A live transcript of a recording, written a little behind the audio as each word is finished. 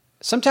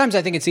Sometimes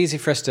I think it's easy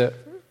for us to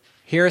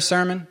hear a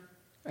sermon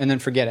and then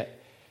forget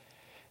it.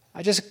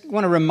 I just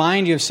want to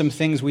remind you of some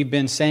things we've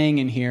been saying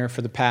in here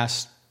for the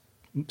past,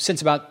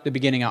 since about the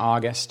beginning of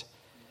August.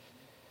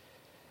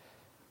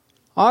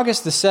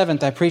 August the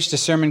 7th, I preached a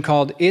sermon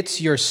called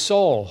It's Your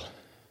Soul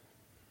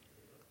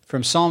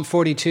from Psalm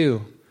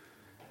 42,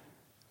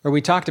 where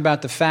we talked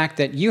about the fact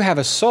that you have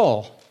a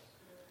soul,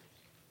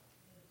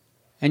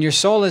 and your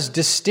soul is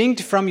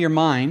distinct from your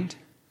mind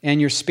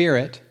and your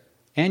spirit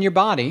and your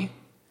body,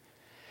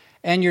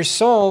 and your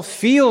soul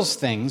feels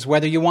things,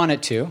 whether you want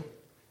it to,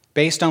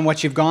 based on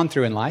what you've gone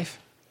through in life.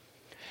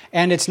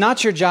 And it's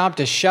not your job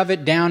to shove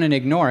it down and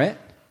ignore it,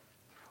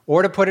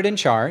 or to put it in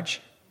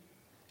charge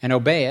and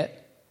obey it.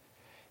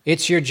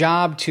 It's your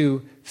job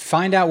to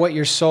find out what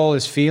your soul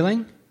is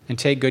feeling and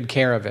take good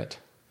care of it.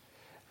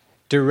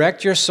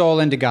 Direct your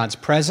soul into God's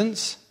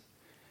presence.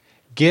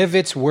 Give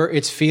its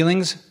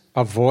feelings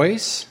a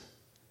voice.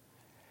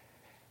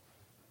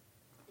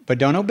 But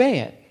don't obey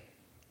it.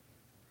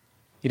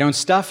 You don't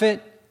stuff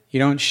it. You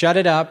don't shut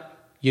it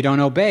up. You don't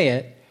obey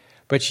it.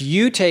 But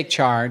you take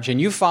charge and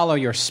you follow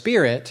your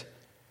spirit.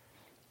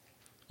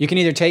 You can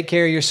either take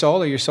care of your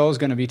soul or your soul is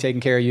going to be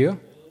taking care of you.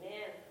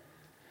 Amen.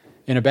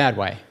 In a bad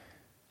way.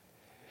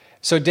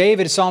 So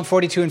David, Psalm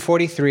 42 and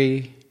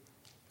 43,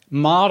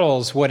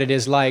 models what it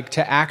is like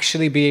to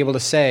actually be able to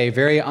say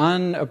very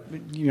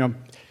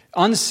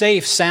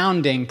unsafe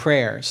sounding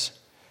prayers.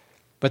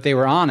 But they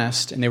were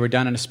honest and they were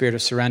done in a spirit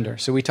of surrender.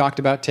 So we talked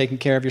about taking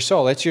care of your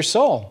soul. It's your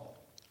soul.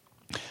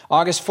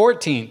 August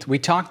 14th, we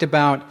talked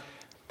about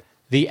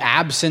the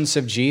absence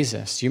of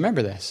Jesus. Do you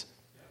remember this?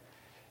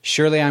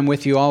 Surely I'm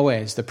with you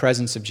always, the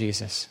presence of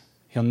Jesus.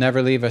 He'll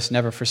never leave us,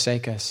 never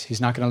forsake us.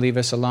 He's not going to leave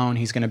us alone.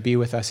 He's going to be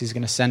with us. He's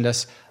going to send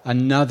us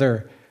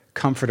another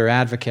comforter,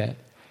 advocate.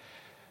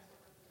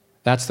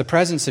 That's the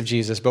presence of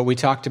Jesus. But we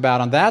talked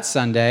about on that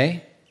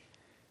Sunday,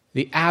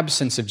 the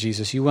absence of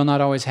Jesus. You will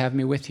not always have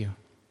me with you.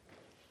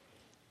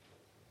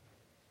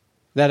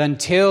 That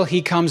until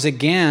he comes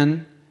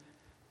again,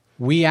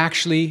 we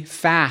actually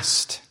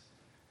fast.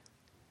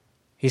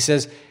 He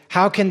says,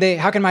 How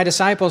can my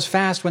disciples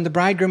fast when the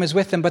bridegroom is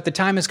with them? But the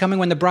time is coming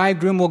when the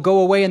bridegroom will go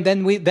away, and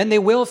then they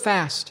will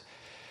fast.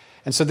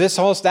 And so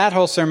that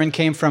whole sermon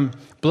came from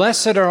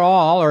blessed are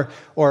all,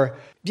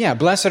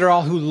 blessed are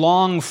all who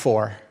long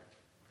for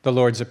the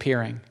Lord's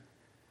appearing.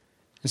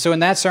 And so in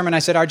that sermon, I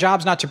said our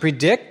job's not to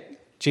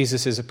predict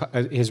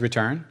his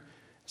return.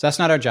 So that's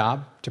not our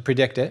job, to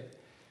predict it.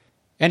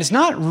 And it's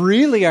not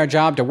really our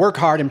job to work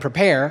hard and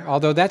prepare,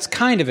 although that's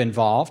kind of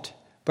involved.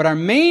 But our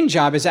main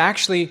job is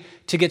actually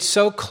to get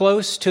so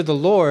close to the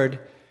Lord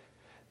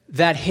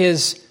that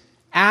his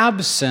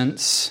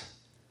absence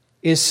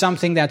is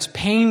something that's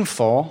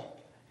painful.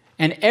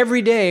 And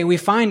every day we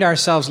find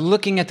ourselves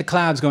looking at the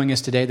clouds going,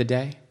 is today the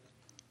day?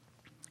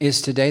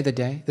 Is today the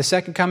day? The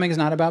second coming is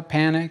not about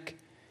panic.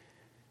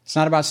 It's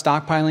not about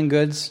stockpiling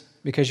goods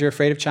because you're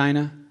afraid of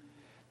China.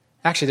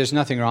 Actually, there's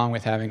nothing wrong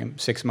with having a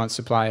 6-month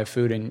supply of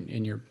food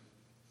in your...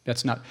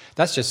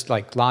 That's just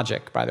like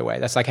logic, by the way.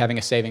 That's like having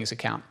a savings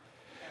account.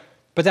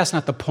 But that's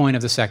not the point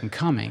of the second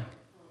coming.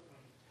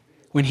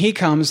 When he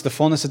comes, the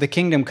fullness of the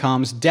kingdom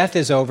comes, death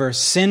is over,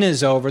 sin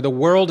is over, the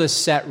world is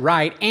set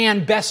right,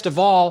 and best of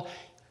all,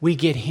 we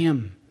get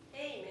him.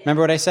 Amen.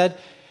 Remember what I said?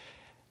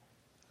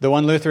 The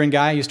one Lutheran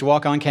guy used to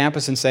walk on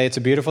campus and say, it's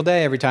a beautiful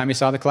day every time he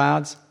saw the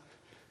clouds.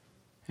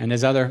 And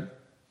his other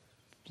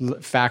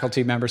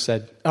faculty member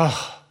said,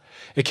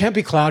 it can't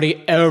be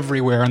cloudy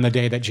everywhere on the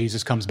day that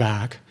Jesus comes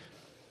back.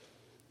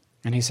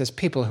 And he says,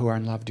 people who are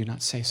in love do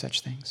not say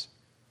such things.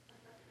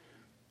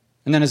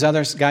 And then his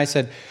other guy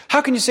said,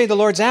 how can you say the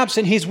Lord's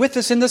absent? He's with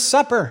us in the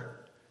supper.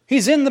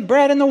 He's in the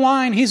bread and the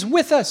wine. He's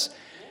with us.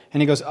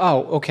 And he goes,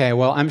 okay,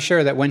 well, I'm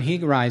sure that when he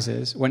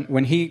rises,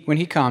 when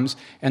he comes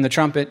and the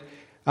trumpet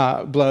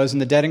blows and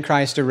the dead in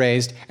Christ are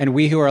raised and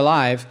we who are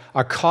alive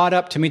are caught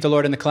up to meet the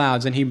Lord in the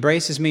clouds and he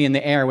embraces me in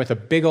the air with a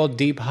big old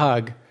deep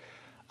hug,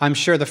 I'm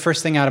sure the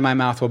first thing out of my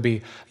mouth will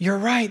be, you're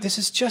right, this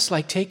is just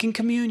like taking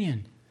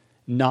communion.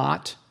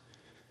 Not.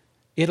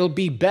 It'll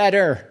be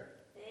better.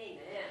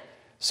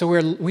 So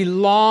we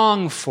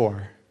long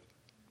for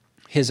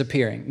his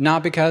appearing,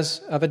 not because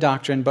of a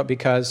doctrine, but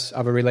because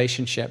of a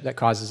relationship that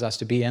causes us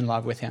to be in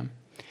love with him.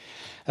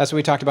 That's what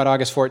we talked about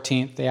August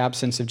 14th, the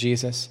absence of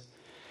Jesus.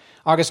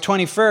 August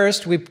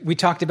 21st, we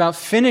talked about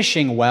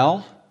finishing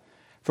well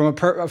from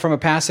a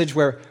passage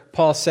where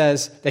Paul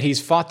says that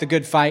he's fought the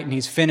good fight and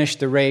he's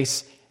finished the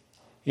race,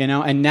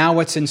 and now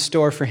what's in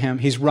store for him?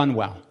 He's run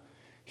well.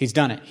 He's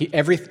done it.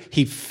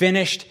 He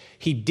finished.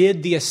 He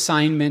did the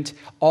assignment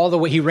all the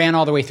way. He ran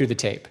all the way through the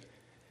tape.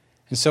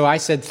 And so I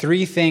said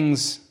 3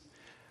 things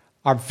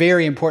are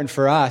very important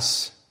for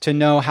us to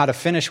know how to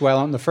finish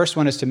well. And the first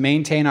one is to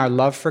maintain our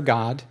love for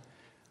God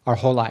our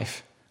whole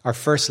life. Our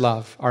first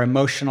love, our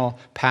emotional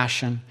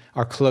passion,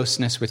 our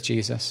closeness with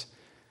Jesus,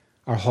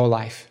 our whole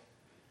life.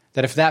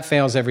 That if that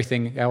fails,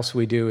 everything else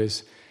we do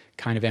is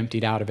kind of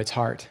emptied out of its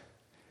heart.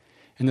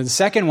 And then the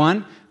second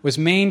one was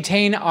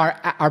maintain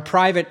our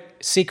private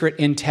secret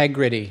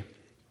integrity.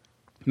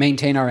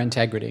 Maintain our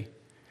integrity.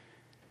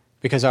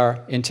 Because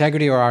our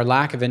integrity or our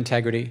lack of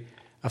integrity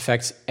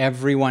affects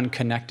everyone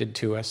connected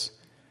to us,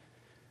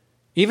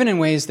 even in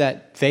ways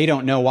that they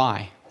don't know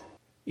why.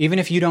 Even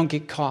if you don't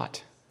get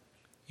caught,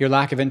 your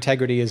lack of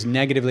integrity is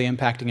negatively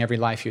impacting every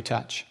life you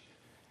touch.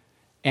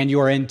 And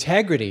your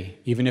integrity,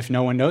 even if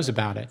no one knows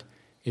about it,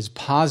 is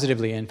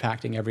positively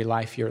impacting every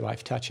life your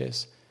life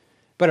touches.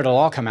 But it'll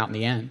all come out in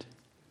the end.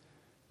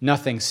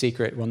 Nothing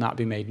secret will not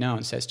be made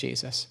known, says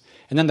Jesus.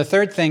 And then the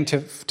third thing to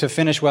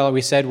finish well,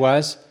 we said,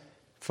 was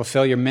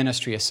fulfill your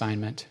ministry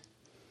assignment.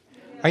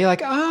 Are you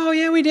like, oh,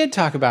 yeah, we did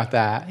talk about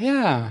that.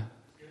 Yeah.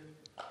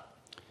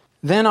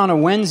 Then on a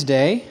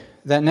Wednesday,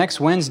 that next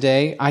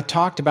Wednesday, I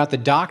talked about the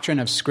doctrine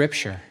of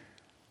Scripture.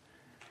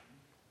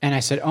 And I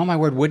said, oh my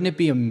word, wouldn't it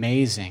be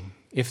amazing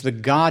if the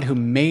God who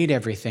made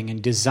everything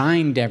and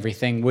designed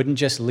everything wouldn't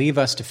just leave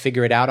us to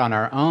figure it out on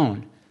our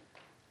own?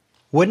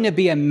 Wouldn't it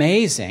be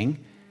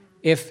amazing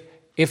if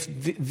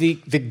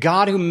the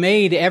God who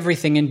made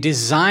everything and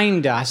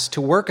designed us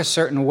to work a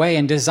certain way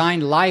and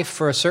designed life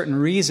for a certain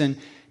reason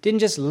didn't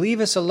just leave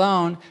us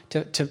alone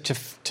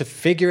to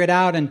figure it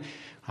out and,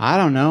 I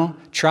don't know,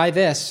 try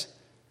this?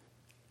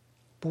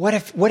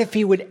 But what if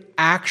he would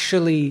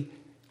actually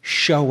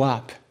show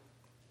up?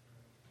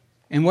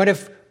 And what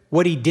if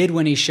what he did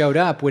when he showed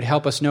up would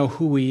help us know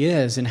who he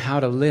is and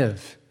how to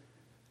live?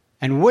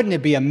 And wouldn't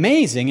it be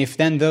amazing if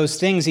then those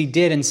things he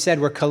did and said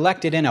were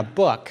collected in a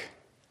book?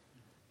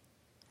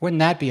 Wouldn't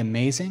that be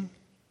amazing?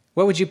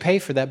 What would you pay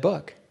for that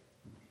book?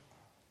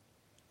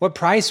 What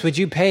price would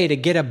you pay to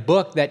get a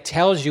book that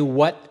tells you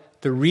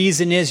what the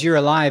reason is you're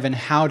alive and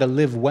how to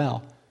live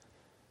well?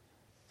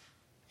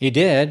 He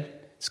did.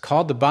 It's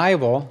called the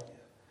Bible.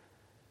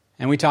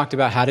 And we talked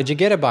about, how did you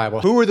get a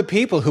Bible? Who were the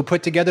people who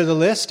put together the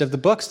list of the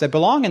books that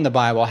belong in the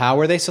Bible? How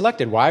were they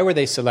selected? Why were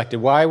they selected?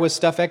 Why was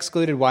stuff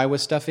excluded? Why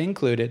was stuff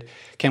included?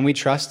 Can we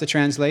trust the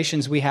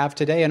translations we have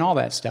today and all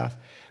that stuff?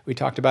 We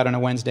talked about it on a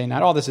Wednesday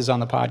night. All this is on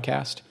the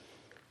podcast.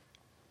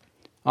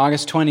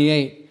 August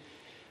 28,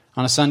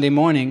 on a Sunday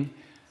morning,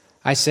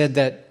 I said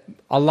that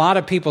a lot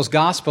of people's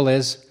gospel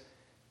is,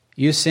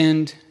 you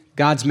sinned,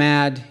 God's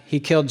mad, he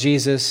killed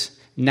Jesus.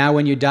 Now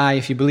when you die,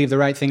 if you believe the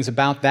right things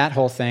about that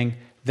whole thing,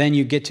 then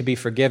you get to be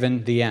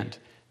forgiven, the end.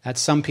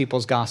 That's some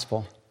people's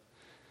gospel.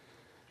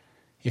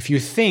 If you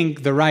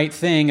think the right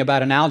thing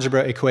about an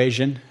algebra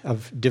equation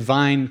of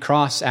divine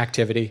cross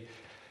activity,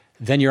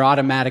 then you're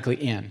automatically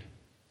in.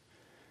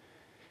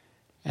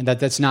 And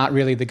that's not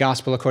really the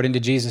gospel according to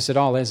Jesus at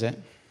all, is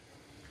it?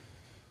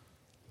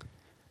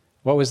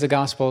 What was the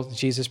gospel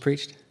Jesus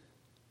preached?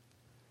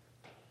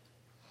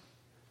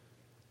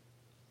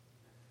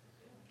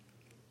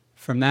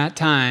 From that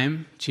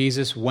time,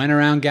 Jesus went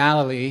around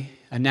Galilee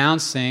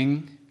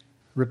announcing,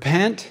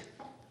 repent,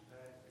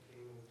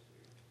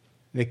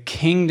 the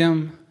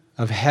kingdom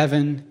of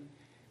heaven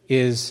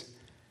is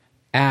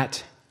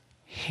at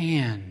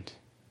hand.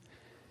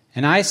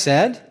 And I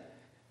said,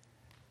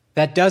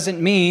 that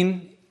doesn't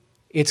mean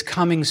it's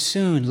coming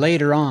soon,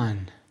 later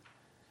on.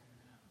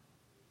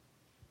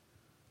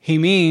 He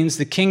means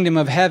the kingdom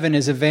of heaven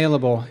is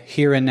available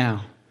here and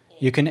now.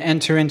 You can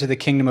enter into the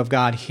kingdom of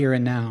God here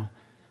and now.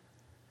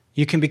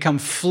 You can become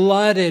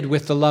flooded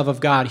with the love of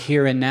God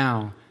here and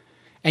now.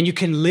 And you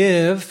can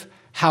live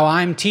how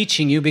I'm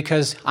teaching you,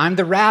 because I'm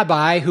the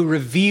rabbi who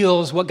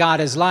reveals what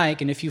God is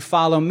like. And if you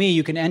follow me,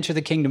 you can enter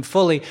the kingdom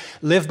fully,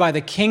 live by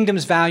the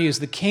kingdom's values,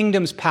 the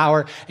kingdom's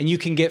power, and you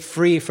can get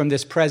free from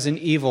this present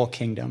evil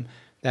kingdom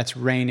that's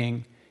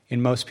reigning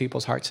in most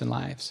people's hearts and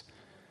lives.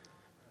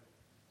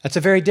 That's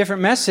a very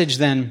different message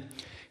than,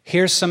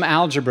 here's some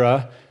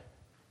algebra.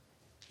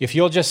 If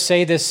you'll just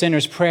say this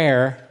sinner's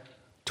prayer,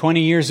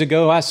 20 years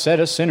ago I said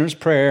a sinner's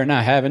prayer and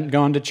I haven't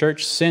gone to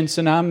church since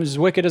and I'm as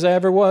wicked as I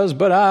ever was,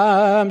 but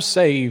I'm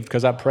saved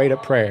because I prayed a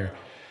prayer.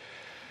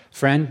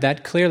 Friend,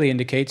 that clearly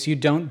indicates you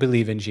don't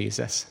believe in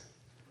Jesus.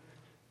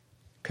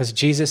 Because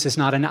Jesus is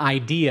not an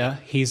idea,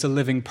 he's a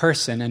living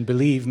person, and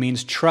believe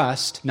means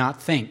trust,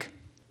 not think.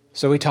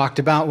 So we talked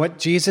about what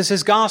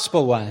Jesus'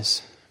 gospel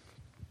was.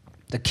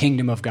 The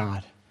kingdom of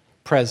God,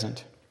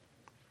 present.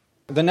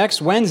 The next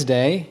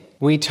Wednesday,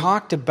 we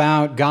talked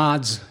about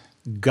God's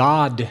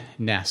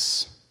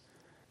godness.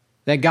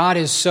 That God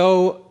is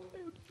so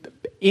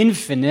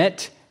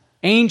infinite,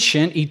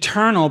 ancient,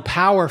 eternal,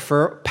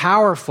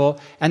 powerful,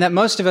 and that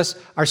most of us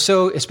are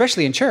so,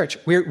 especially in church,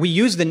 we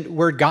use the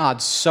word God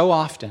so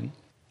often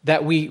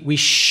that we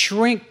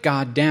shrink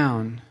God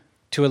down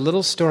to a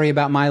little story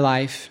about my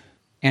life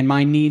and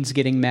my needs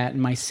getting met,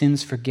 and my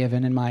sins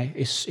forgiven, and my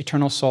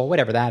eternal soul,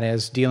 whatever that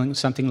is, dealing with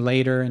something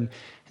later, and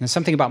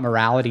something about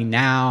morality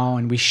now.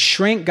 And we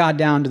shrink God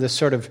down to this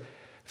sort of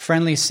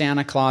friendly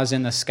Santa Claus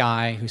in the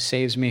sky who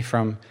saves me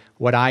from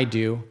what I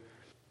do.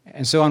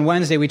 And so on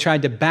Wednesday, we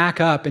tried to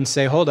back up and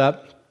say, hold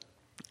up,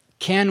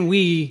 can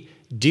we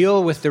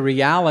deal with the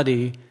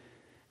reality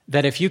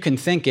that if you can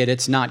think it,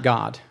 it's not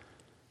God?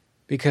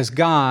 Because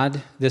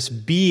God, this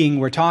being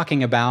we're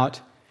talking about,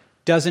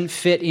 doesn't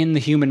fit in the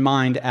human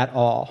mind at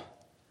all.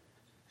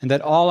 And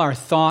that all our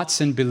thoughts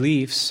and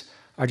beliefs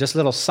are just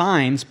little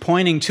signs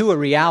pointing to a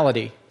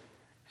reality.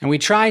 And we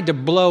tried to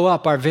blow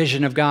up our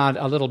vision of God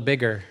a little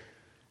bigger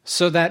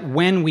so that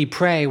when we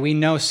pray, we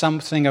know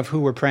something of who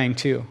we're praying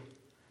to.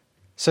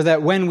 So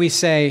that when we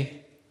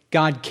say,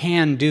 God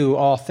can do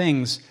all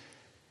things,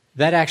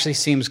 that actually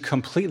seems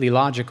completely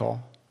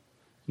logical,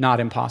 not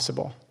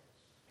impossible.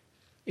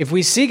 If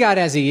we see God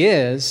as he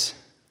is,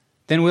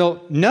 then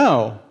we'll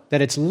know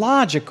that it's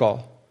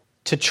logical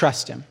to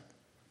trust him.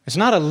 It's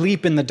not a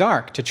leap in the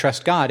dark to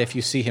trust God if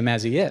you see him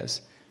as he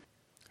is.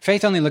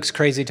 Faith only looks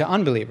crazy to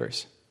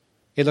unbelievers.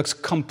 It looks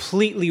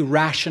completely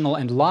rational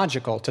and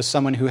logical to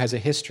someone who has a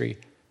history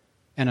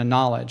and a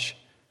knowledge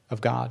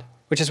of God.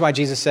 Which is why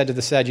Jesus said to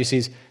the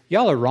Sadducees,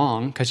 y'all are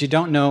wrong because you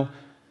don't know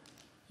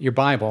your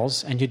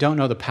Bibles and you don't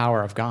know the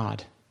power of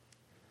God.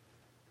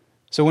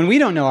 So when we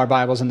don't know our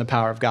Bibles and the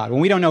power of God,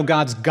 when we don't know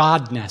God's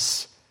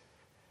godness,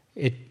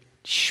 it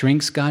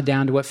shrinks God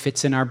down to what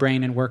fits in our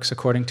brain and works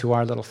according to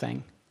our little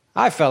thing.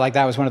 I felt like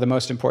that was one of the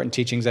most important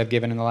teachings I've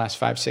given in the last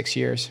 5-6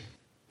 years.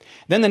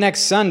 Then the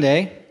next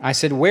Sunday, I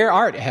said, where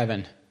art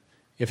heaven?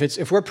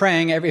 If we're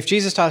praying, if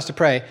Jesus taught us to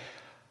pray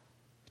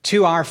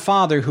to our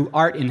Father who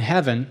art in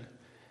heaven,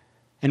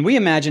 and we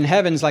imagine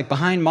heaven's like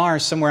behind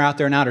Mars somewhere out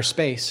there in outer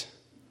space,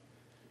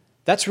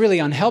 that's really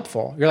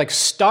unhelpful. You're like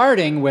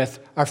starting with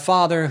our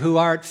Father who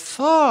art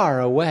far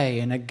away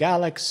in a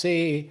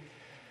galaxy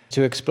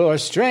to explore a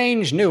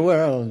strange new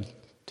world,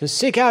 to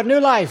seek out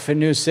new life and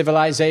new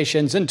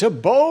civilizations, and to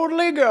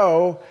boldly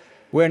go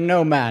where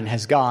no man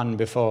has gone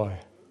before.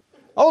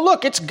 Oh,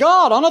 look, it's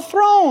God on a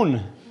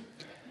throne.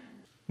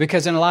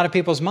 Because in a lot of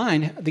people's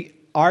mind, the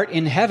art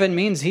in heaven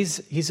means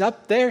he's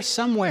up there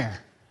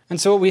somewhere.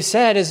 And so what we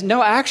said is,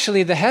 no,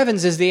 actually the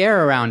heavens is the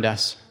air around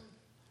us.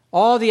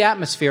 All the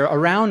atmosphere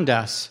around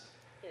us.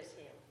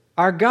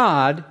 Our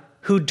God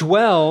who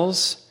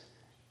dwells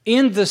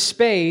in the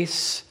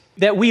space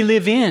that we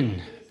live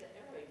in.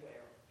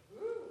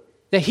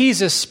 That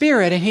he's a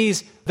spirit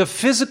and the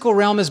physical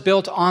realm is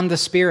built on the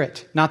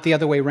spirit, not the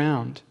other way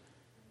around.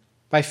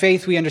 By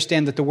faith, we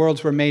understand that the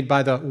worlds were made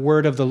by the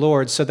word of the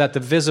Lord so that the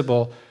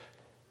visible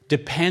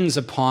depends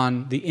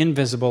upon the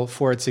invisible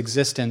for its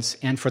existence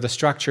and for the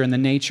structure and the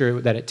nature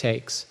that it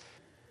takes.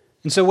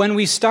 And so when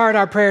we start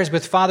our prayers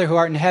with Father who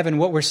art in heaven,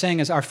 what we're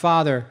saying is our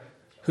Father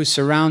who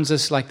surrounds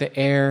us like the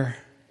air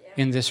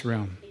in this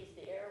room. He's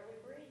the air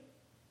we breathe.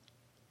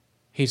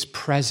 He's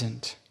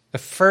present. The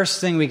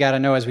first thing we got to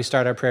know as we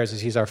start our prayers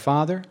is he's our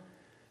Father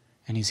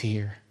and he's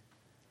here.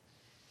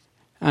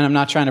 And I'm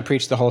not trying to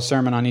preach the whole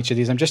sermon on each of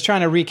these. I'm just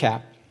trying to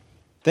recap.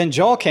 Then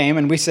Joel came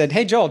and we said,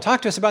 hey, Joel,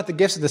 talk to us about the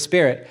gifts of the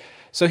Spirit.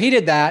 So he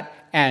did that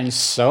and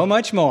so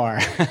much more.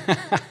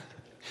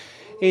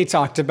 He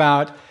talked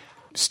about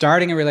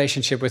starting a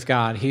relationship with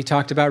God. He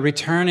talked about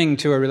returning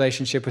to a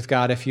relationship with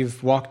God if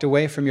you've walked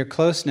away from your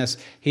closeness.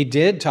 He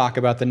did talk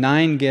about the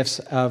 9 gifts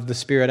of the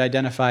Spirit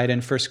identified in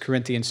 1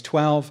 Corinthians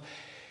 12.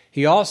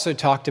 He also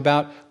talked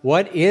about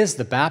what is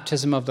the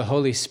baptism of the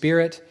Holy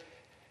Spirit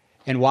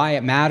and why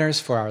it matters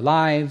for our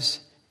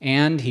lives.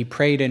 And he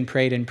prayed and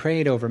prayed and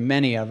prayed over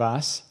many of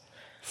us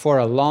for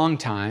a long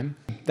time.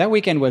 That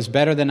weekend was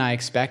better than I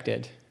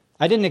expected.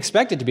 I didn't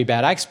expect it to be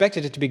bad. I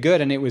expected it to be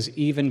good, and it was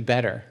even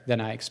better than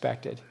I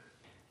expected.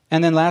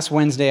 And then last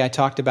Wednesday, I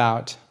talked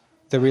about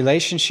the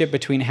relationship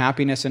between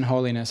happiness and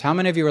holiness. How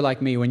many of you were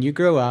like me? When you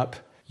grew up,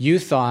 you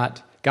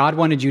thought God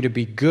wanted you to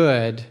be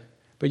good,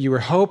 but you were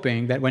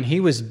hoping that when he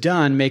was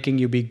done making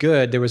you be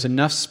good, there was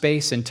enough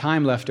space and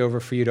time left over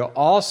for you to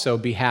also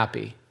be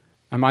happy.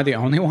 Am I the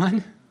only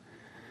one?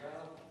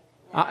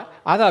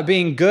 I thought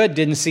being good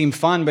didn't seem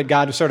fun, but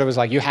God sort of was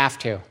like, you have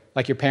to.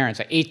 Like your parents,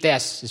 like, eat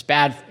this, it's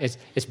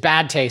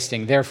bad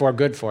tasting, therefore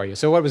good for you.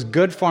 So what was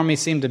good for me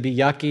seemed to be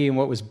yucky, and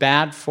what was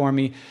bad for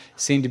me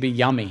seemed to be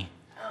yummy.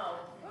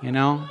 You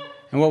know?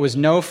 And what was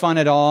no fun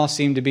at all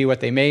seemed to be what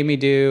they made me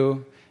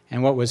do,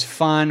 and what was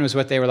fun was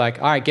what they were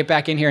like, all right, get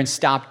back in here and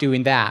stop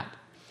doing that.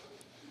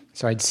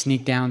 So I'd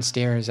sneak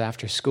downstairs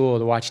after school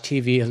to watch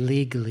TV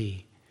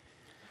illegally.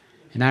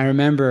 And I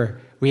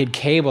remember we had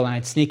cable, and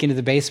I'd sneak into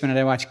the basement and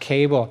I'd watch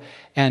cable.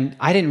 And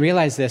I didn't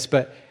realize this,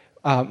 but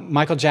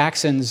Michael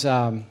Jackson's,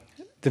 the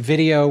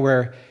video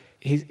where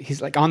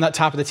he's like on the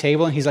top of the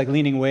table and he's like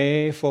leaning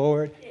way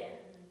forward.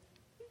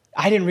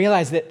 I didn't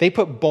realize that they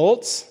put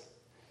bolts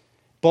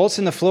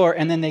in the floor,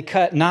 and then they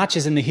cut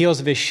notches in the heels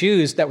of his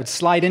shoes that would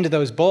slide into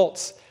those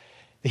bolts.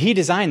 He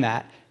designed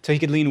that so he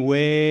could lean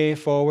way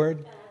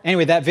forward.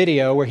 Anyway, that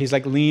video where he's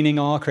like leaning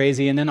all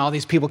crazy, and then all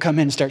these people come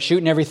in and start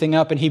shooting everything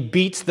up, and he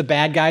beats the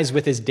bad guys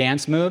with his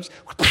dance moves.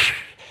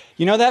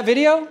 You know that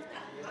video?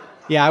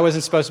 Yeah, I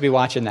wasn't supposed to be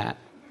watching that.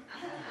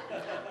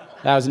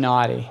 That was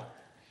naughty.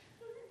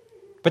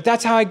 But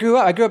that's how I grew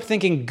up. I grew up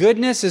thinking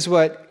goodness is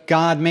what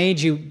God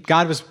made you.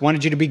 God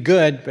wanted you to be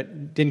good,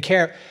 but didn't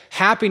care.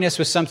 Happiness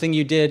was something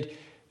you did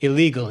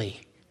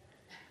illegally.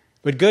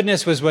 But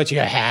goodness was what you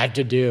had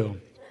to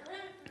do.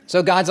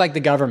 So God's like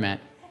the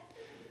government.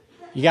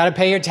 You got to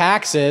pay your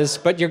taxes,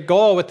 but your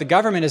goal with the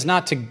government is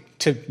not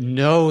to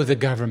know the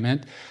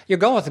government. Your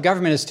goal with the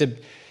government is to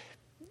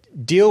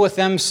deal with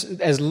them,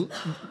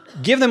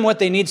 give them what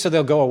they need so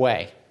they'll go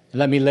away.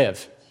 Let me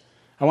live.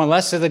 I want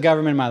less of the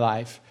government in my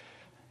life.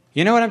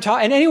 You know what I'm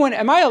talking?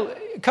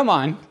 And come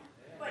on.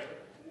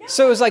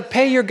 So it was like,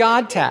 pay your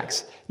God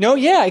tax. No,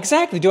 yeah,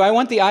 exactly. Do I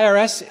want the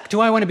IRS?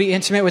 Do I want to be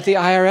intimate with the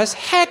IRS?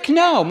 Heck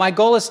no. My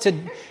goal is to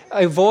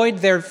avoid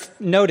their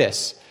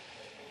notice.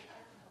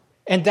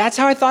 And that's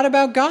how I thought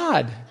about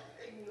God.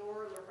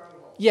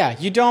 Yeah,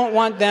 you don't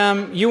want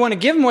them, you want to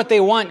give them what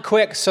they want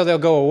quick so they'll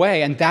go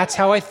away. And that's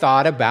how I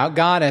thought about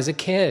God as a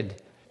kid.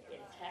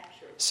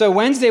 So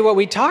Wednesday, what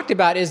we talked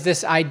about is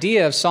this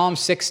idea of Psalm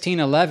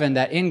 16:11,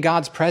 that in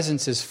God's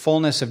presence is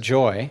fullness of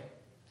joy,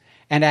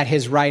 and at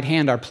his right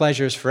hand are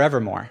pleasures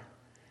forevermore.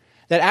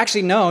 That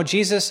actually, no,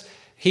 Jesus,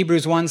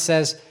 Hebrews 1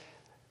 says,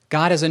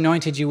 God has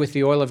anointed you with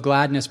the oil of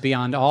gladness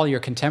beyond all your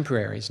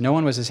contemporaries. No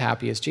one was as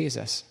happy as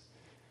Jesus.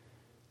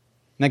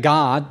 The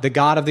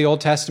God of the Old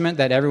Testament,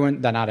 that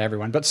not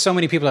everyone, but so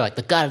many people are like,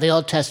 the God of the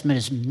Old Testament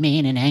is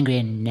mean and angry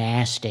and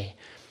nasty.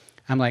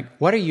 I'm like,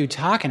 what are you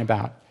talking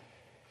about?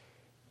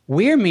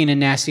 We're mean and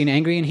nasty and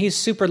angry, and he's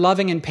super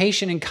loving and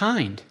patient and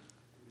kind.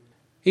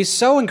 He's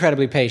so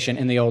incredibly patient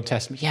in the Old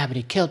Testament. Yeah, but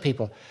he killed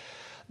people.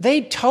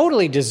 They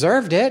totally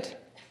deserved it.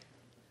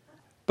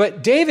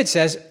 But David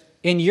says,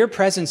 in your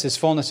presence is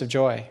fullness of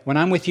joy. When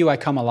I'm with you, I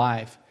come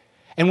alive.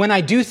 And when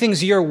I do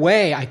things your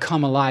way, I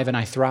come alive and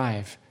I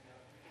thrive.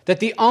 That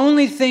the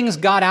only things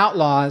God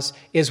outlaws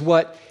is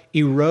what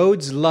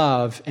erodes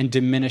love and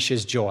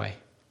diminishes joy.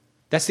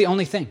 That's the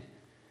only thing.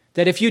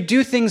 That if you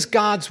do things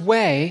God's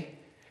way,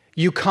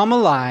 you come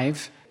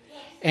alive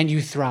and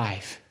you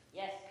thrive.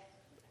 Yes.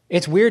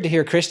 It's weird to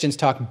hear Christians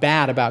talk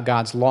bad about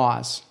God's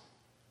laws.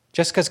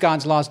 Just because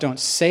God's laws don't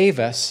save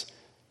us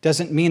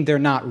doesn't mean they're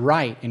not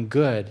right and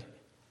good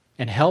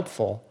and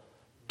helpful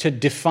to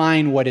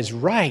define what is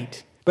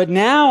right. But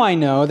now I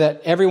know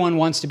that everyone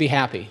wants to be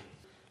happy.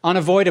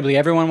 Unavoidably,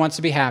 everyone wants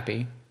to be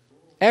happy.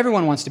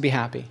 Everyone wants to be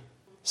happy.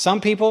 Some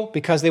people,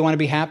 because they want to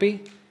be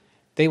happy,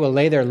 they will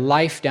lay their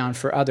life down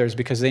for others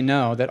because they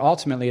know that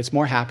ultimately it's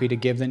more happy to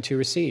give than to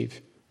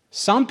receive.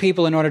 Some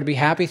people, in order to be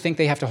happy, think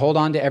they have to hold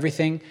on to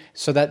everything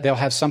so that they'll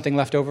have something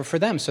left over for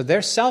them. So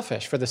they're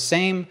selfish for the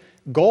same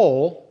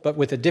goal, but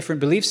with a different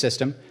belief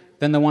system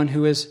than the one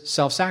who is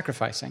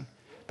self-sacrificing.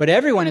 But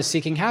everyone is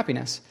seeking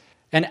happiness.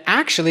 And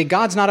actually,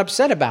 God's not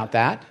upset about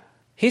that.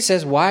 He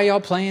says, why are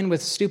y'all playing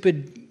with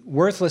stupid,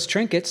 worthless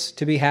trinkets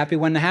to be happy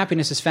when the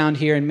happiness is found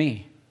here in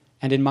me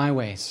and in my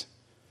ways?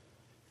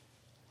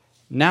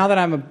 Now that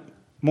I'm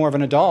more of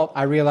an adult,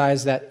 I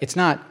realize that it's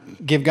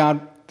not give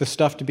God the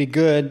stuff to be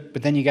good,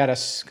 but then you got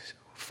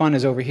fun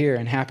is over here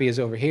and happy is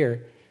over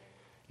here.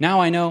 Now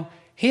I know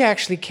he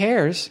actually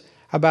cares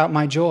about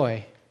my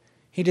joy.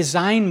 He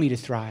designed me to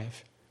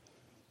thrive.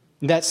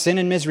 That sin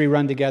and misery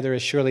run together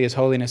as surely as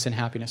holiness and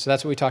happiness. So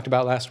that's what we talked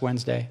about last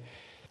Wednesday.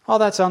 All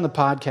that's on the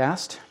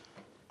podcast.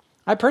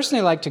 I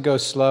personally like to go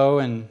slow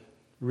and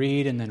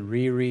read and then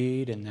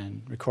reread and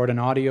then record an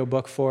audio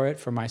book for it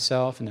for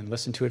myself and then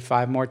listen to it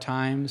 5 more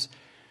times.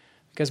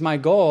 Because my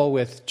goal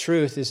with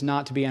truth is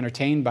not to be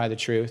entertained by the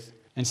truth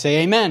and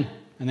say amen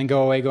and then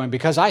go away going,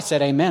 because I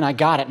said amen, I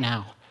got it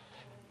now.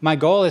 My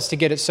goal is to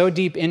get it so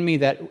deep in me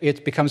that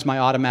it becomes my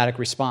automatic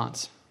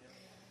response,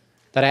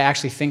 that I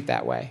actually think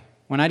that way.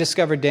 When I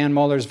discovered Dan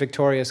Mohler's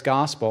victorious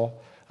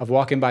gospel of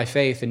walking by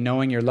faith and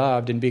knowing you're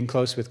loved and being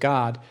close with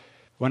God,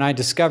 when I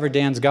discovered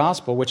Dan's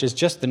gospel, which is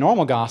just the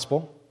normal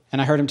gospel, and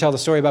I heard him tell the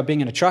story about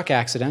being in a truck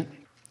accident,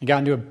 he got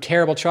into a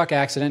terrible truck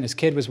accident, his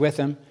kid was with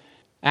him.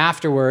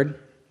 Afterward,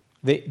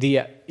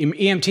 the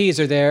EMTs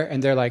are there,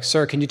 and they're like,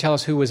 sir, can you tell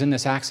us who was in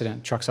this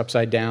accident? Truck's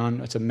upside down,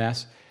 it's a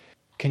mess.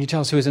 Can you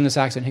tell us who was in this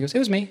accident? He goes, it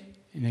was me.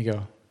 And they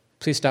go,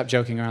 please stop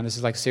joking around, this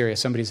is like serious,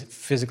 somebody's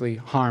physically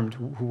harmed,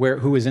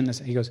 who was in this?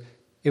 He goes,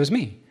 it was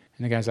me.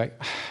 And the guy's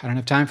like, I don't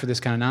have time for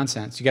this kind of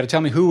nonsense. You got to tell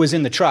me who was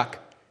in the truck.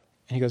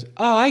 And he goes,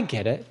 oh, I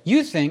get it.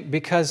 You think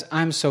because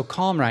I'm so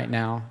calm right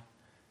now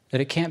that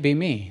it can't be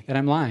me, that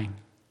I'm lying.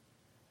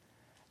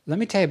 Let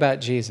me tell you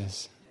about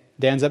Jesus.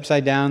 Dan's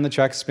upside down, the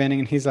truck's spinning,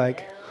 and he's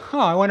like,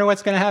 I wonder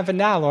what's going to happen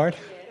now, Lord.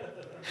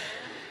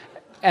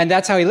 And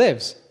that's how he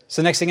lives.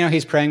 So next thing you know,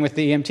 he's praying with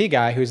the EMT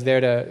guy who's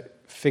there to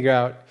figure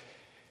out,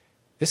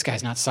 this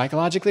guy's not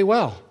psychologically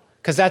well.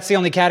 Because that's the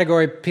only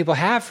category people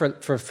have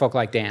for folk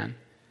like Dan.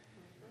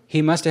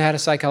 He must have had a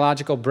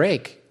psychological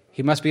break.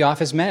 He must be off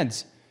his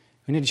meds.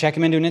 We need to check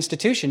him into an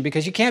institution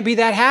because you can't be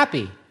that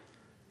happy.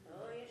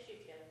 Oh, yes, you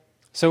can.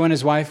 So when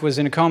his wife was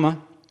in a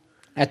coma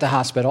at the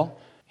hospital,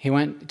 he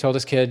told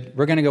his kid,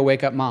 we're going to go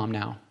wake up mom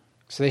now.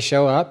 So they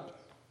show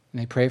up,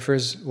 and they pray for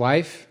his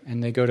wife,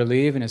 and they go to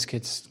leave, and his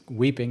kid's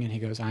weeping, and he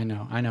goes, I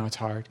know, it's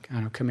hard.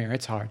 I know, come here,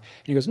 it's hard.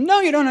 And he goes, no,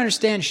 you don't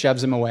understand,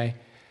 shoves him away.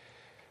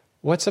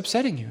 What's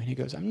upsetting you? And he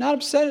goes, I'm not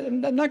upset,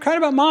 I'm not crying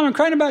about mom, I'm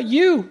crying about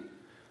you.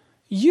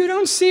 You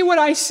don't see what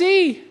I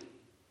see.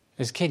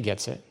 His kid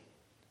gets it.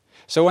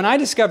 So when I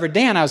discovered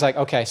Dan, I was like,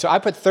 okay, so I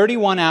put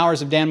 31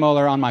 hours of Dan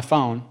Mohler on my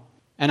phone,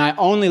 and I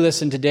only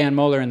listened to Dan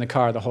Mohler in the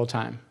car the whole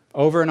time,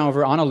 over and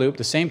over, on a loop,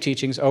 the same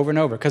teachings over and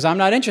over, because I'm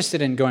not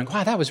interested in going,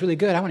 wow, that was really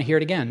good, I want to hear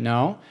it again.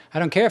 No, I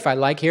don't care if I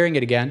like hearing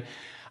it again.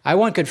 I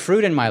want good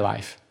fruit in my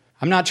life.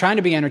 I'm not trying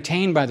to be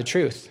entertained by the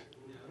truth.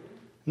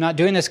 I'm not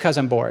doing this because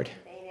I'm bored.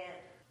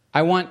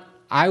 I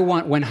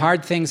when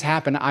hard things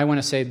happen, I want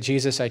to say,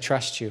 Jesus, I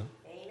trust you,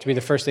 to be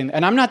the first thing.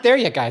 And I'm not there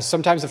yet, guys.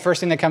 Sometimes the first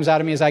thing that comes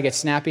out of me is I get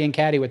snappy and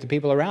catty with the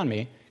people around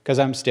me because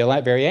I'm still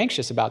very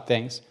anxious about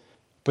things.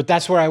 But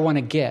that's where I want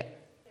to get.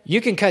 You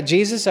can cut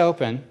Jesus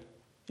open,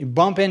 you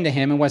bump into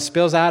him, and what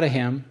spills out of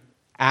him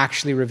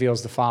actually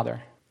reveals the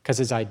Father because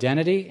his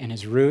identity and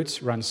his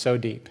roots run so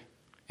deep.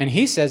 And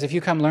he says, if you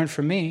come learn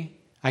from me,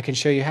 I can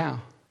show you how.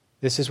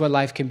 This is what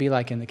life can be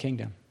like in the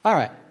kingdom. All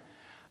right.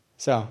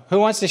 So, who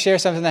wants to share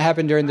something that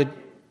happened during the...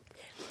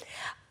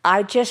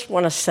 I just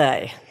want to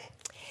say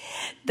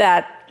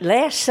that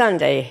last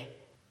Sunday,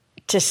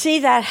 to see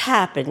that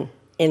happen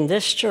in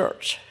this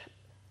church,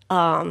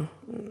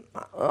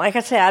 like I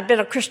say, I've been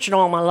a Christian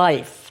all my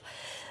life,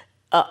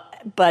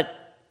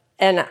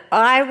 and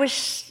I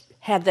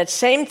had that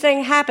same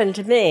thing happen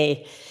to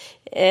me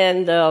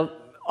in the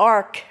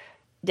Ark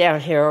down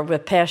here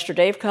with Pastor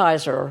Dave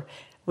Kaiser.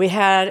 We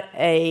had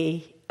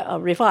a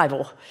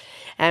revival,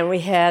 and we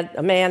had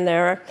a man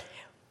there.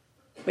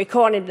 We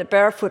called him the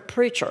Barefoot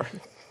Preacher.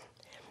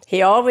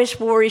 He always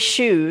wore his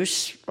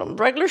shoes,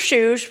 regular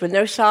shoes with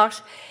no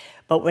socks,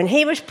 but when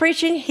he was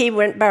preaching, he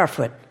went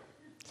barefoot.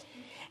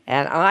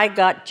 And I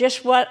got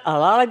just what a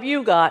lot of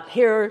you got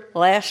here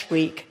last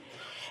week.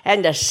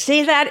 And to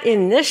see that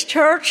in this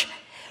church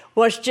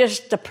was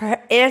just the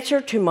answer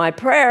to my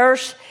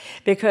prayers,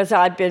 because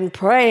I'd been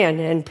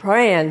praying and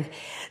praying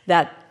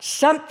that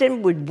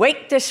something would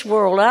wake this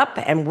world up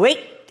and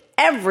wake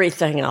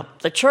everything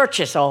up. The church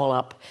is all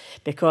up,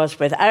 because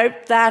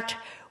without that,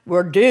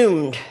 we're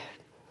doomed.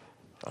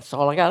 That's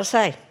all I got to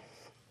say.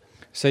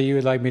 So you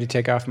would like me to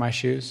take off my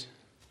shoes?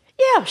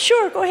 Yeah,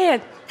 sure, go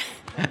ahead.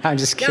 I'm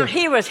just kidding.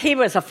 No, he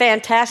was a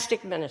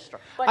fantastic minister.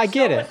 But I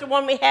get so it. was the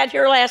one we had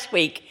here last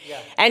week. Yeah.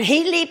 And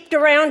he leaped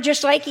around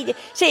just like he did.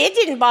 See, it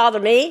didn't bother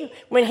me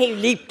when he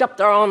leaped up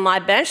there on my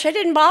bench. It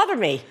didn't bother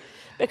me.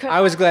 Because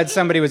I was glad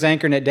somebody was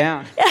anchoring it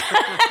down.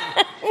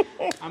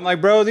 I'm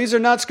like, bro, these are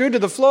not screwed to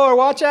the floor.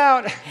 Watch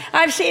out.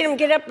 I've seen him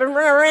get up and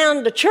run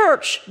around the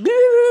church.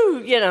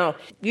 Boo,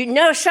 you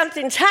know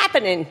something's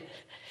happening.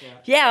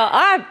 Yeah,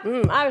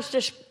 I was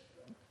just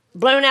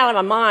blown out of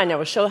my mind. I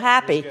was so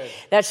happy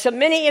that so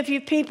many of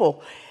you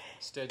people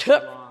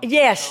took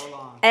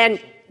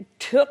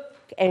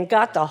and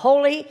got the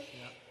Holy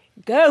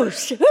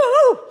Ghost.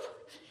 Woo-hoo!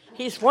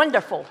 He's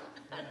wonderful.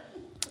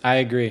 I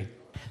agree.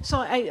 So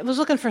I was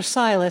looking for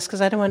Silas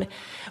because I don't want to...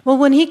 Well,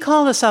 when he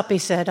called us up, he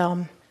said,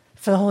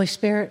 for the Holy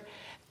Spirit,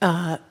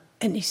 and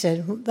he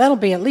said, that'll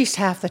be at least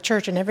half the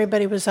church, and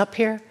everybody was up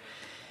here.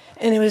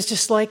 And it was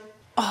just like,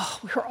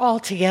 we were all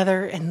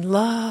together in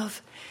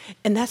love.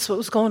 And that's what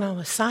was going on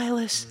with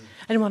Silas.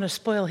 I didn't want to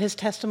spoil his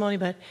testimony,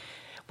 but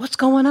what's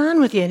going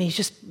on with you? And he's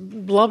just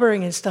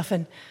blubbering and stuff.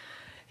 And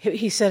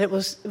he said it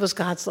was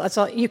God's. That's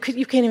all. You can't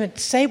even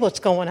say what's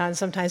going on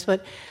sometimes.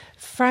 But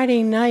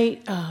Friday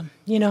night,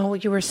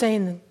 you were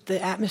saying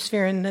the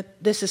atmosphere and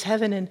that this is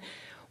heaven. And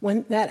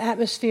when that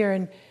atmosphere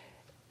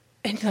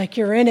and like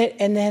you're in it,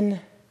 and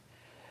then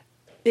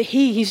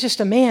he's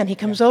just a man. He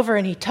comes over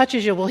and he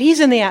touches you. Well, he's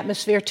in the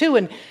atmosphere too,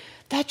 and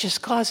that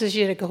just causes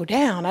you to go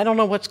down. I don't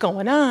know what's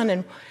going on.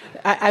 And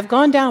I've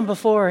gone down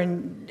before,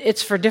 and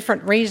it's for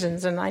different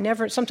reasons. And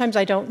sometimes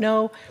I don't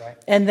know. Right.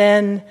 And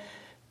then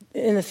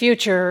in the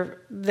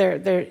future,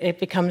 it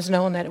becomes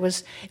known that it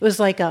was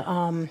like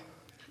a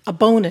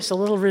bonus, a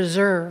little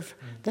reserve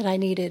that I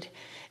needed.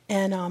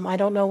 And I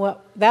don't know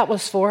what that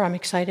was for. I'm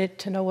excited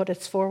to know what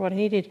it's for, what I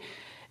needed.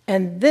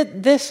 And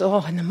it's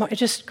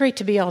just great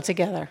to be all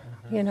together,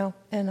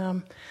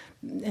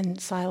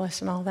 and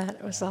Silas and all that.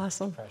 It was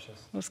awesome. Precious.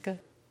 It was good.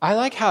 I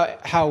like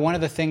how one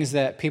of the things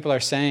that people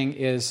are saying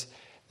is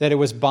that it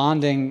was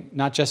bonding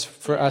not just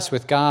for us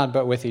with God,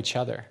 but with each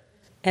other.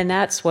 And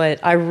that's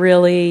what I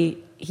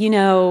really,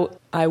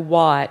 I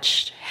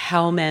watched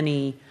how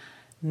many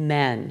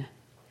men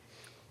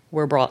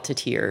were brought to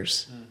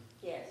tears.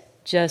 Yes.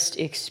 Just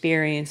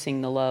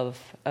experiencing the love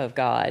of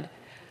God,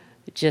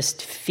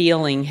 just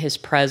feeling his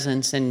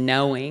presence and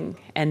knowing.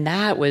 And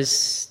that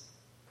was...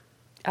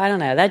 I don't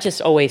know, that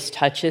just always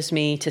touches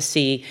me to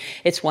see.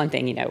 It's one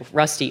thing,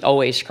 Rusty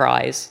always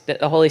cries, that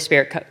the Holy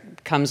Spirit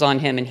comes on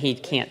him and he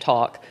can't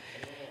talk,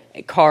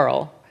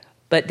 Carl.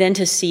 But then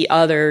to see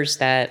others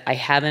that I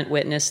haven't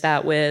witnessed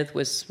that with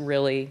was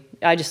really,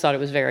 I just thought it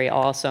was very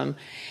awesome.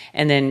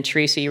 And then,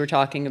 Teresa, you were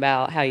talking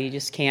about how you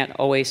just can't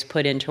always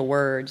put into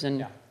words.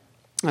 And I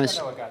don't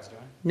know what God's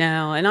doing.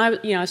 No, and I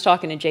was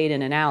talking to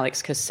Jaden and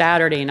Alex, because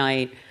Saturday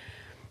night,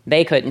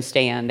 they couldn't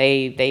stand.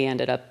 They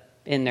ended up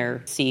in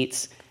their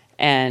seats.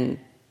 And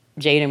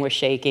Jaden was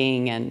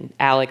shaking, and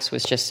Alex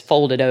was just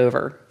folded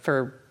over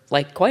for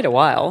quite a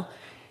while.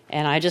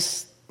 And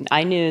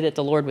I knew that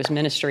the Lord was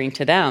ministering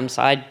to them,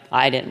 so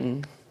I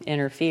didn't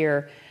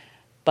interfere.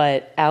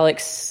 But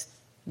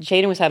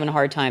Jaden was having a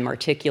hard time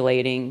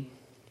articulating.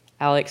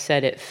 Alex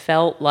said it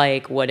felt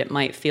like what it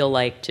might feel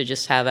like to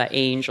just have an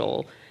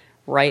angel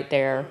right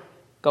there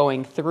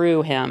going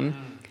through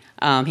him.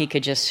 He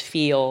could just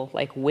feel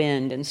like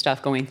wind and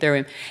stuff going through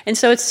him. And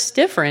so it's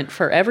different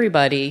for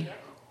everybody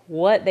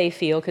what they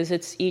feel, because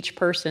it's each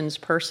person's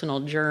personal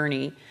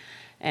journey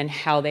and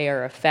how they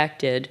are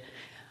affected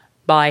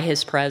by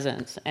his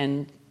presence.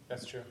 And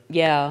That's true.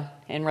 yeah,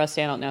 and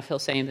Rusty, I don't know if he'll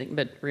say anything,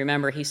 but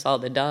remember, he saw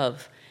the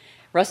dove.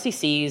 Rusty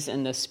sees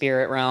in the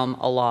spirit realm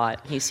a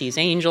lot. He sees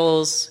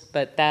angels,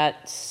 but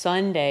that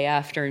Sunday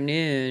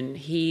afternoon,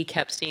 he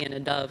kept seeing a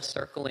dove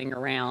circling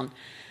around,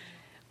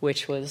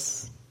 which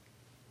was,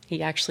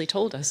 he actually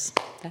told us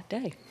that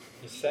day,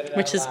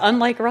 which is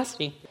unlike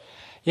Rusty.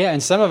 Yeah,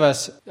 and some of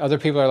us, other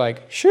people are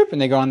like, shoop,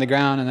 and they go on the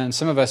ground, and then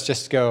some of us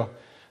just go,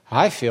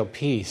 I feel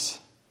peace.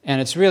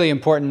 And it's really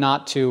important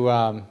not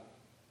to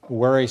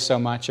worry so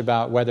much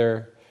about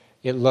whether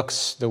it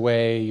looks the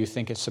way you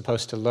think it's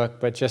supposed to look,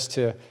 but just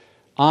to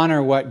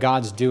honor what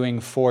God's doing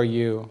for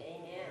you.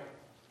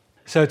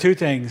 So 2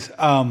 things.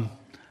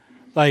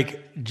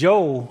 Like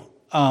Joel,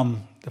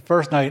 the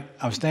first night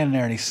I'm standing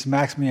there and he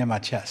smacks me in my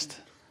chest.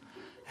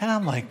 And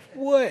I'm like,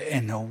 what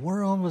in the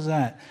world was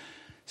that?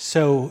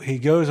 So he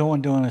goes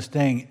on doing his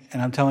thing,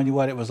 and I'm telling you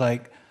what, it was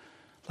like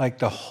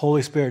the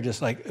Holy Spirit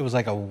just like, it was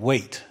like a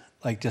weight,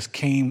 like just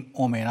came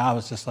on me, and I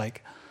was just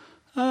like,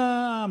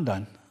 I'm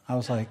done. I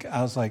was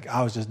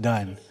just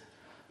done.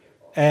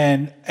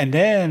 And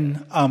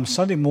then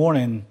Sunday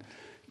morning,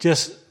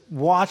 just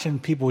watching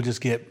people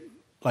just get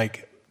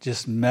like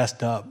just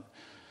messed up,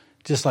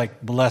 just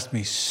like blessed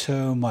me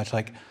so much.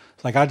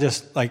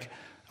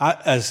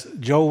 As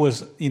Joel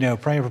was,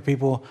 praying for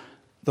people,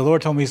 the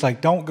Lord told me, he's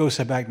like, don't go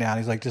sit back down.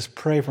 He's like, just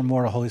pray for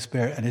more of the Holy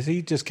Spirit. And as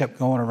he just kept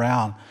going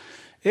around,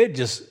 it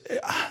just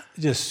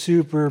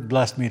super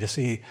blessed me to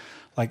see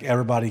like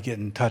everybody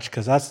getting touched,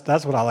 because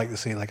that's what I like to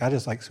see. Like I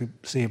just like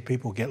seeing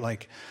people get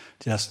like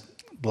just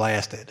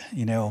blasted,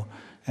 and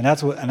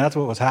that's what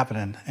was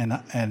happening.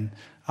 And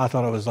I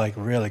thought it was like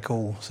really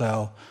cool.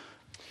 So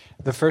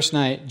The first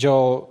night,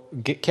 Joel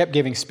kept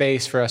giving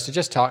space for us to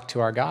just talk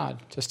to our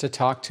God, just to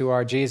talk to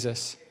our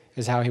Jesus,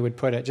 is how he would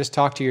put it. Just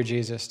talk to your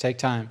Jesus. Take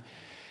time.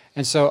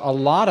 And so a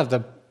lot of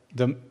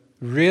the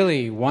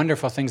really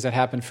wonderful things that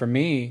happened for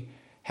me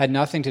had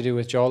nothing to do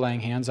with Joel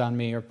laying hands on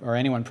me or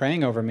anyone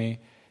praying over me.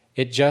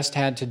 It just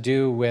had to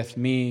do with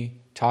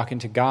me talking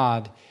to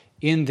God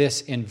in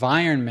this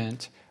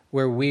environment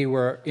where we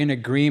were in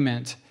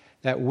agreement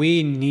that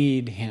we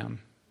need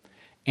him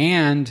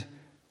and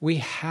we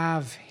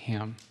have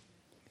him.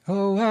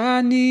 Oh,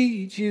 I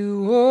need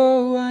you.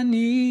 Oh, I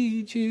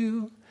need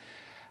you.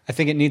 I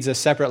think it needs a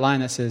separate line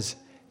that says,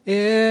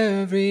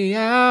 every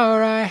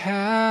hour I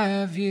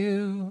have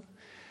you,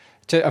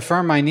 to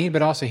affirm my need,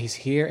 but also he's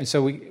here. And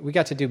so we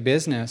got to do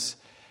business.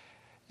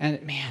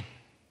 And man,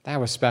 that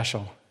was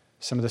special.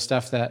 Some of the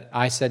stuff that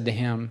I said to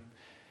him.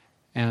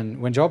 And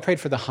when Joel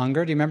prayed for the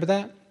hunger, do you remember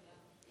that?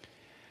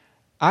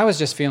 I was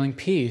just feeling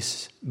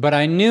peace. But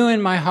I knew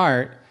in my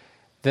heart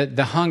that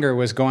the hunger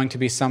was going to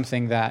be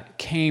something that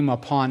came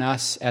upon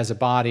us as a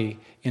body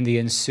in the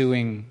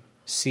ensuing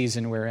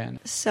season we're in.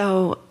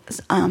 So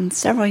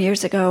several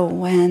years ago,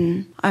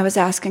 when I was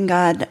asking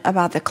God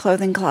about the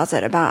clothing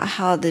closet, about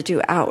how to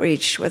do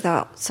outreach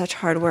without such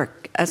hard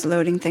work as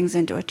loading things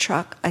into a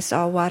truck, I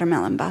saw a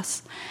watermelon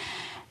bus.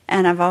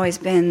 And I've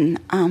always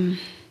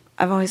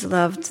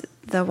loved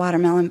the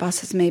watermelon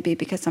buses, maybe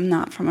because I'm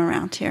not from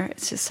around here.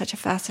 It's just such a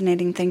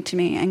fascinating thing to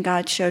me. And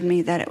God showed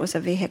me that it was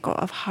a vehicle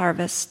of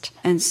harvest.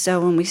 And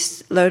so when we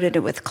loaded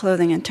it with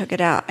clothing and took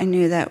it out, I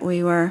knew that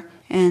we were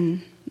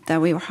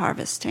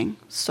harvesting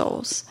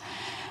souls.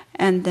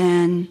 And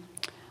then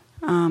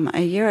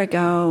a year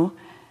ago,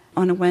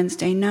 on a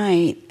Wednesday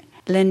night,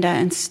 Linda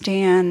and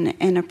Stan,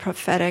 in a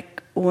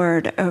prophetic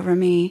word over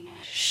me,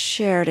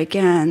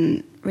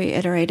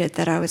 reiterated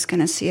that I was going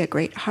to see a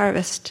great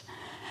harvest.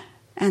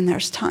 And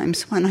there's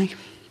times when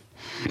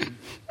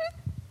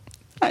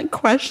I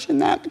question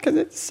that because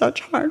it's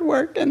such hard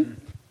work. And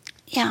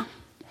yeah.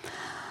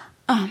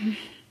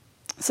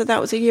 So that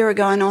was a year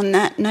ago, and on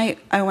that night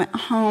I went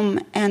home,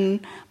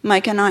 and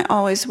Mike and I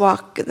always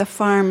walk the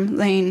farm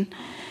lane.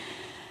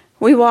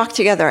 We walk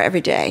together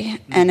every day,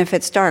 and if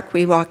it's dark,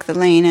 we walk the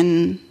lane,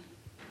 and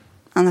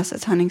unless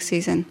it's hunting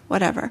season,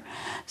 whatever.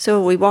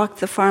 So we walked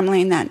the farm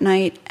lane that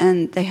night,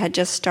 and they had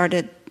just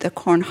started the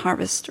corn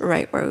harvest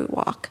right where we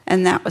walk.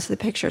 And that was the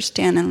picture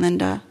Stan and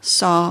Linda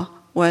saw,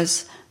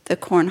 was the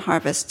corn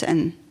harvest,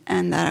 and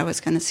that I was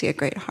going to see a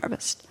great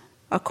harvest.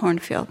 A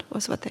cornfield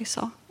was what they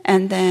saw.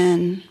 And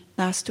then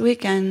last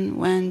weekend,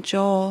 when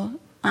Joel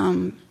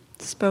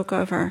spoke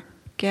over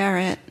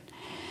Garrett,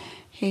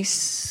 he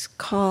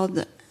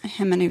called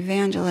him an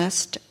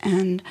evangelist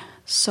and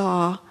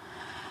saw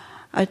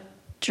a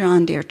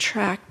John Deere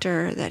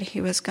tractor that he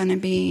was going to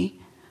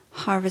be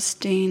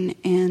harvesting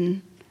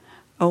in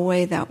a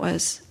way that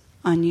was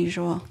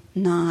unusual,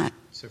 not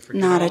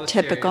a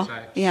typical.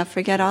 Yeah,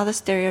 forget all the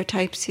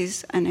stereotypes.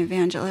 He's an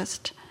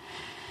evangelist.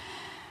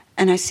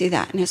 And I see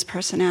that in his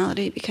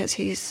personality, because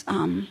he's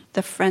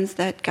the friends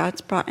that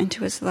God's brought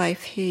into his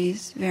life,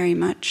 he's very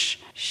much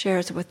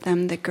shares with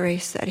them the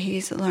grace that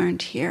he's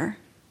learned here,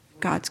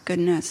 God's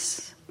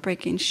goodness,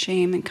 breaking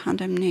shame and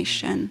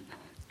condemnation.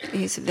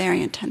 He's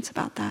very intense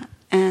about that.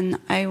 And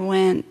I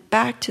went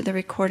back to the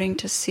recording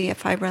to see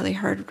if I really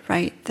heard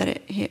right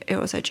that it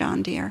was a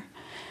John Deere.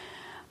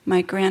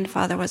 My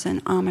grandfather was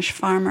an Amish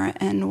farmer,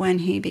 and when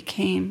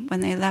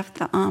they left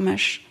the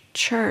Amish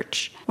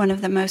church, one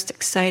of the most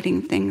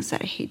exciting things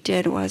that he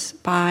did was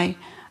buy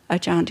a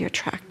John Deere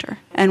tractor.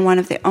 And one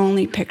of the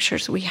only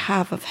pictures we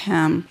have of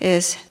him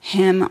is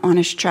him on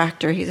his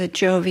tractor. He's a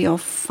jovial,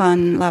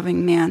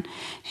 fun-loving man.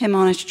 Him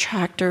on his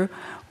tractor,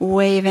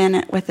 waving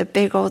it with a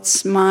big old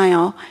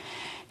smile.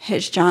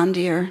 His John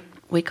Deere,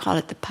 we call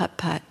it the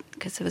putt-putt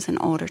because it was an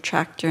older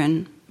tractor,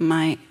 and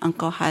my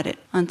uncle had it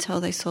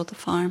until they sold the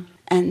farm.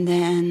 And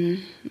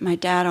then my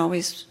dad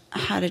always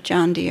had a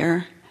John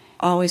Deere,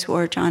 always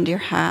wore a John Deere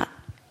hat.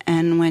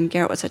 And when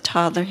Garrett was a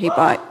toddler, he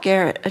bought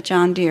Garrett a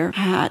John Deere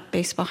hat,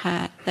 baseball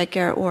hat, that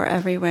Garrett wore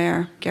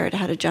everywhere. Garrett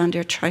had a John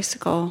Deere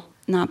tricycle,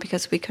 not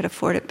because we could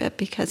afford it, but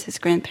because his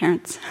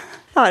grandparents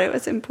thought it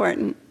was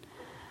important.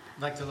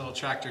 Like the little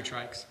tractor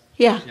trikes.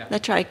 Yeah, the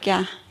trike,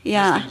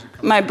 yeah.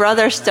 My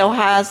brother still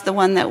has the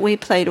one that we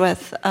played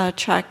with, a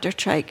tractor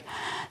trike.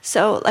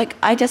 So,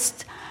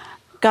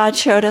 God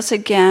showed us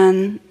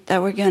again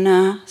that we're going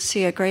to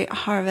see a great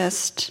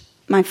harvest.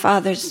 My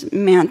father's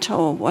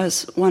mantle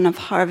was one of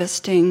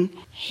harvesting.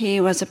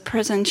 He was a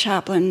prison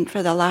chaplain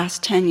for the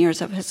last 10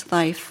 years of his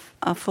life,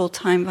 a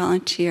full-time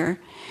volunteer,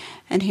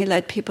 and he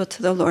led people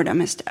to the Lord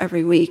almost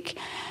every week.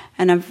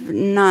 And I've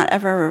not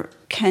ever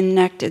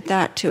connected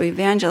that to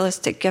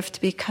evangelistic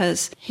gift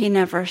because he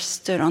never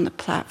stood on the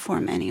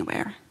platform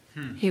anywhere.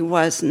 He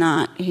was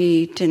not.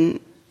 He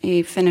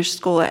finished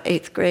school at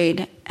 8th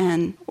grade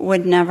and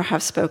would never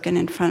have spoken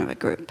in front of a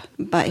group.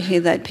 But he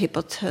led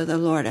people to the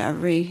Lord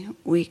every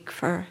week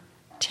for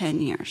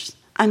 10 years.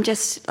 I'm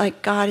just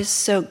God is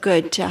so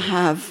good to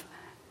have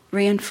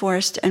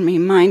reinforced and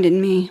reminded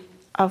me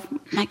of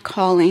my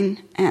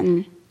calling,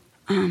 and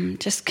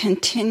just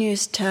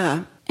continues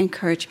to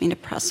encourage me to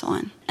press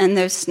on. And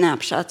those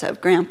snapshots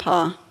of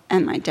Grandpa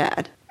and my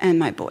dad and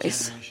my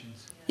boys.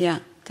 Generations. Yeah,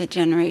 the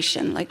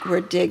generation.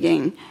 We're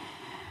digging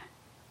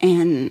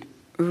in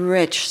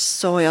rich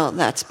soil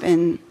that's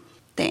been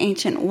the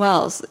ancient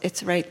wells.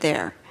 It's right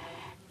there.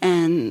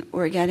 And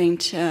we're going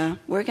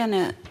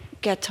to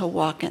get to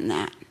walk in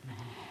that.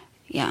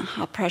 Yeah,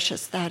 how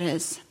precious that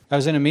is. I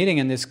was in a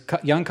meeting and this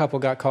young couple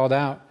got called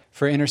out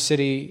for inner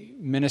city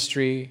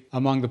ministry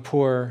among the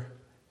poor.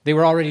 They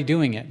were already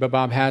doing it, but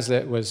Bob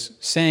Hazlitt was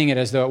saying it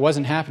as though it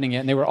wasn't happening yet,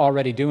 and they were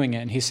already doing it.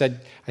 And he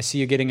said, I see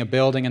you getting a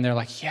building, and they're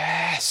like,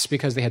 yes,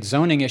 because they had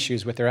zoning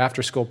issues with their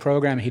after-school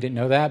program. He didn't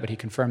know that, but he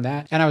confirmed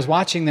that. And I was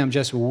watching them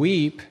just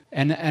weep,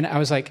 and I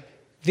was like,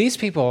 these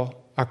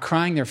people are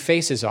crying their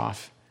faces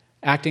off,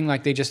 acting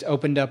like they just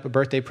opened up a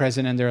birthday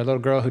present and they're a little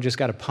girl who just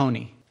got a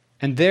pony.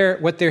 And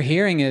what they're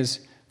hearing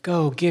is,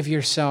 go give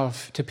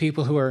yourself to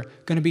people who are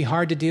going to be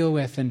hard to deal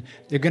with, and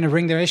they're going to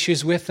bring their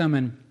issues with them,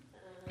 and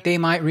they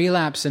might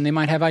relapse, and they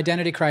might have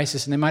identity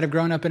crisis, and they might have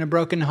grown up in a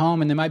broken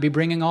home, and they might be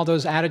bringing all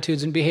those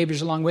attitudes and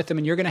behaviors along with them,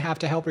 and you're going to have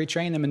to help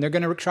retrain them, and they're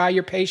going to try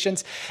your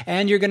patience,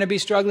 and you're going to be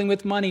struggling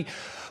with money.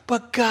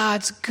 But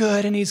God's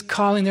good, and He's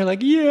calling. They're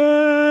like,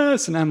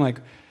 yes! And I'm like,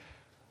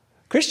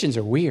 Christians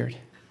are weird.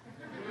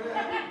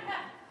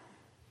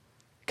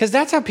 Because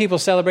that's how people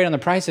celebrate on The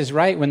Price is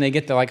Right when they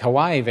get the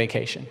Hawaii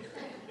vacation.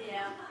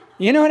 Yeah.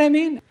 You know what I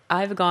mean?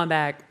 I've gone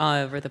back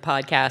over the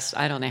podcast,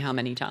 I don't know how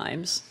many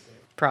times.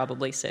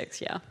 Probably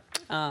 6, yeah.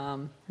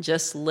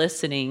 Just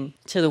listening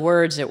to the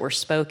words that were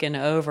spoken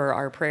over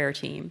our prayer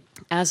team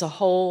as a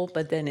whole,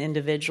 but then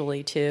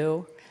individually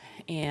too.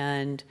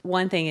 And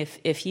one thing,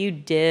 if you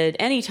did,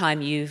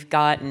 anytime you've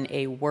gotten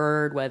a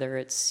word, whether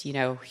it's,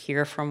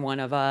 hear from one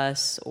of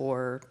us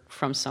or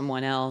from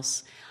someone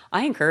else,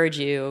 I encourage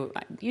you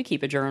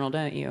keep a journal,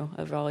 don't you,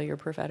 of all your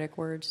prophetic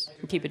words?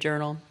 You keep a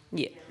journal?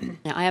 Yeah.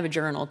 Now, I have a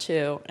journal,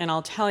 too. And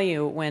I'll tell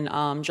you, when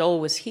Joel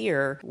was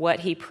here, what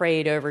he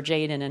prayed over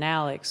Jaden and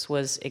Alex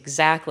was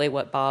exactly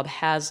what Bob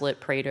Hazlitt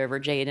prayed over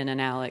Jaden and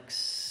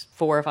Alex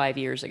 4 or 5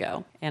 years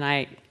ago. And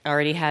I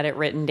already had it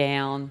written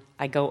down.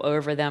 I go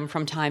over them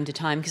from time to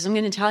time, because I'm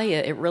going to tell you,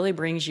 it really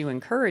brings you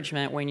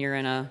encouragement when you're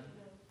in a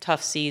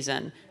tough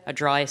season, a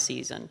dry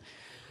season.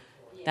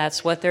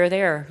 That's what they're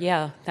there.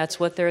 Yeah, that's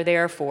what they're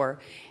there for.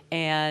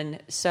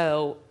 And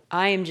so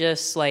I am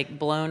just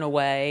blown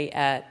away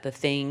at the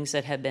things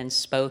that have been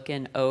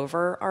spoken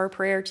over our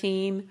prayer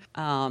team.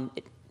 I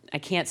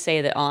can't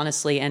say that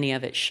honestly any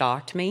of it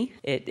shocked me.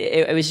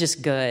 It was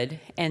just good.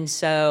 And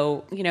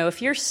so,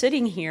 if you're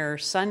sitting here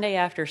Sunday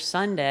after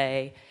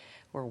Sunday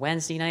or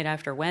Wednesday night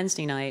after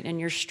Wednesday night and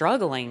you're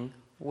struggling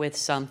with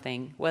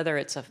something, whether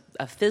it's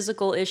a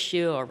physical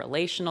issue, a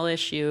relational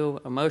issue,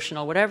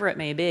 emotional, whatever it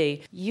may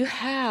be, you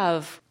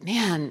have,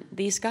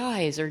 these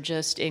guys are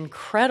just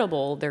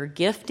incredible. Their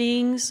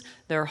giftings,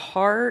 their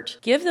heart.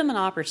 Give them an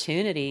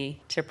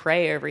opportunity to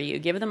pray over you.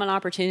 Give them an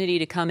opportunity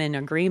to come in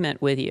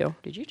agreement with you.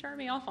 Did you turn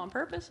me off on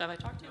purpose? Have I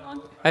talked too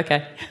long?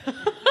 Okay.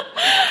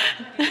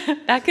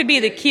 That could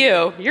be the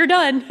cue. You're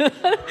done.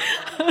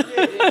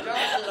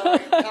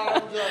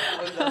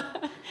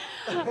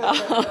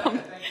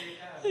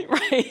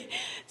 Right.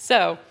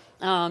 So,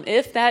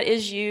 if that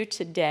is you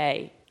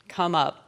today, come up.